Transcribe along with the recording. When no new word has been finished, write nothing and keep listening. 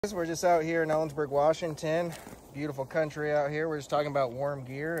We're just out here in Ellensburg, Washington. Beautiful country out here. We're just talking about warm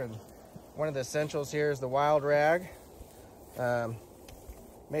gear, and one of the essentials here is the Wild Rag.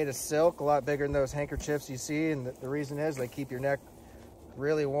 Made of silk, a lot bigger than those handkerchiefs you see, and the reason is they keep your neck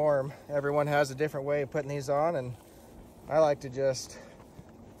really warm. Everyone has a different way of putting these on, and I like to just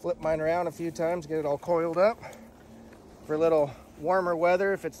flip mine around a few times, get it all coiled up. For a little warmer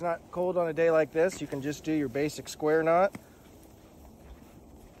weather, if it's not cold on a day like this, you can just do your basic square knot.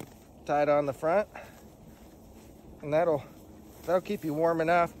 Tie it on the front, and that'll keep you warm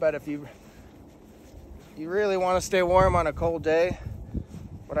enough. But if you really want to stay warm on a cold day,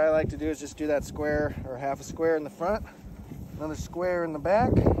 what I like to do is just do that square, or half a square in the front, another square in the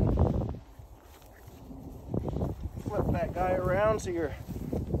back. Flip that guy around so your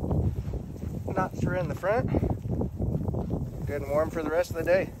knots are in the front. Good and warm for the rest of the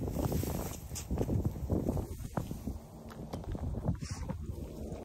day.